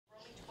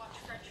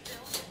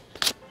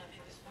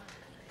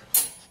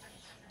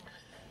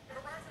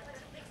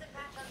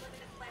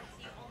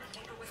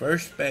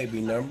First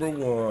baby, number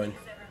 1.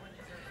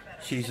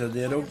 She's a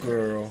little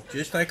girl,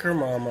 just like her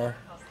mama.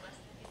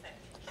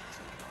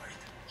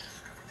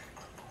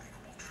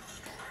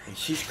 And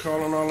she's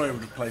crawling all over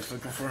the place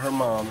looking for her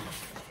mom.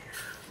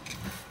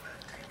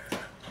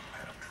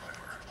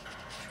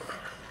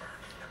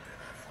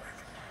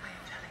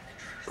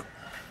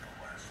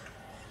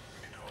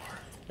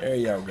 There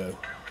y'all go.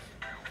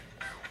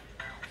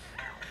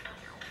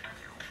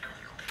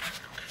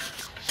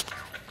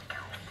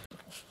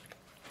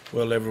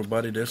 Well,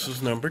 everybody, this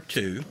is number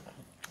 2.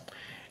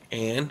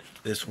 And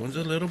this one's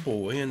a little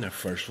boy, and the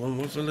first one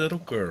was a little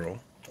girl.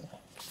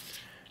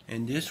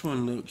 And this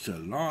one looks a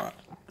lot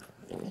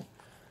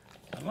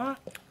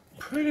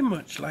pretty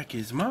much like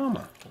his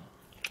mama.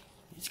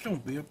 He's gonna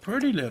be a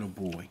pretty little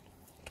boy.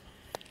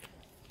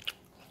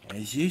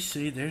 As you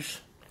see,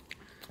 there's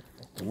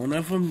one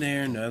of them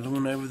there, another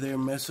one over there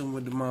messing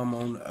with the mama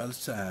on the other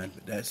side.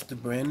 But that's the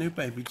brand new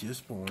baby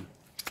just born.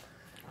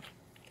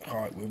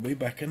 Alright, we'll be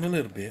back in a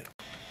little bit.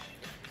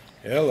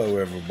 Hello,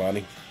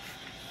 everybody.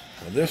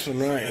 Well, this one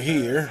right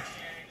here,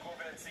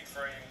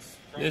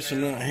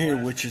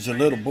 which is a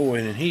little boy,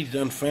 and he's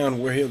done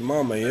found where his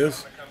mama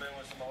is.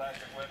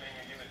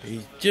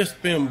 He's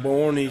just been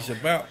born. He's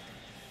about,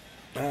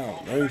 I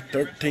don't know,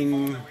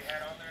 13,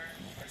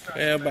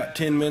 about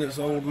 10 minutes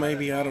old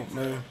maybe, I don't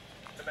know.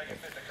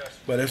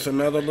 But it's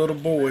another little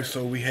boy,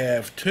 so we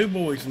have 2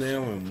 boys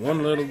now and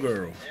 1 little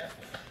girl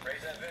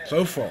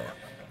so far.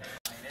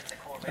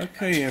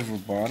 Okay,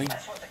 everybody,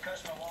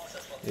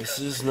 this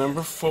is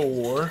number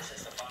 4.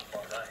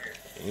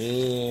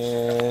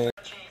 And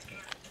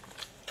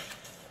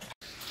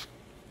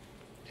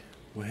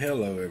well,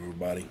 hello,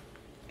 everybody.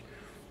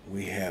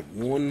 We have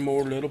 1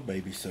 more little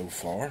baby so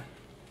far,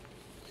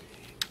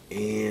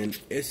 and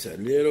it's a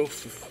little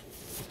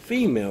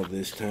female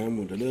this time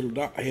with a little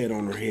dot head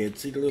on her head.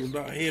 See the little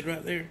dot head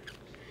right there?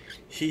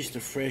 She's the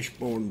fresh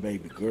born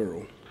baby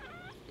girl.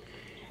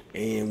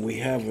 And we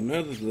have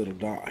another little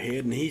dot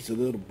head, and he's a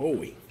little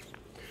boy.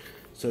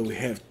 So we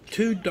have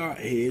 2 dot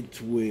heads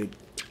with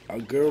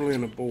a girl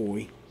and a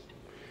boy,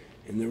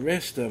 and the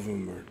rest of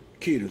them are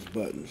cute as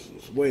buttons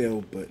as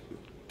well. But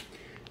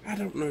I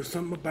don't know,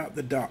 something about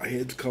the dot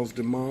heads, cause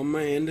the mama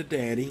and the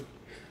daddy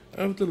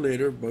of the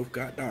litter both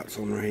got dots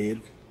on their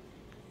head.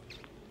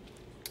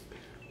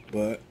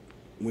 But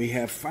we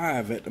have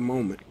 5 at the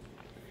moment.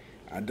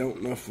 I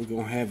don't know if we're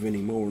gonna have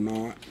any more or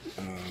not.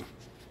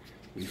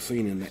 We've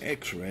seen in the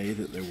x-ray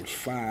that there was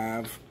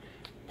 5,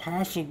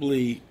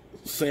 possibly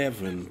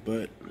 7,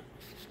 but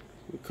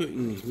we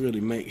couldn't really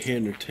make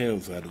head or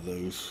tails out of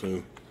those,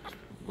 so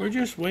we're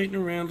just waiting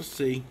around to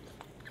see.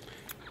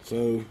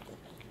 So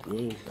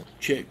we'll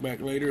check back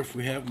later if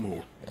we have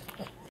more.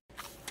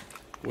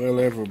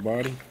 Well,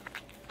 everybody,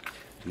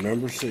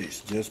 number 6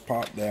 just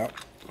popped out.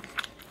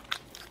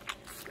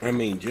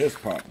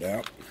 Just popped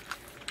out.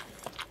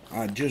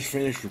 I just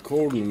finished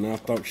recording and I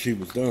thought she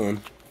was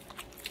done.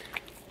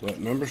 But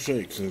number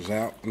 6 is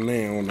out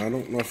now, and I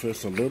don't know if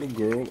it's a little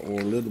girl or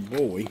a little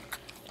boy.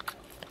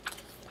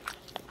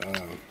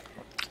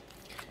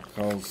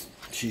 Because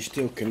she's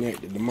still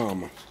connected to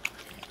mama.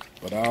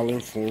 But I'll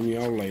inform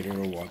y'all later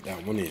of what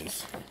that one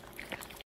is.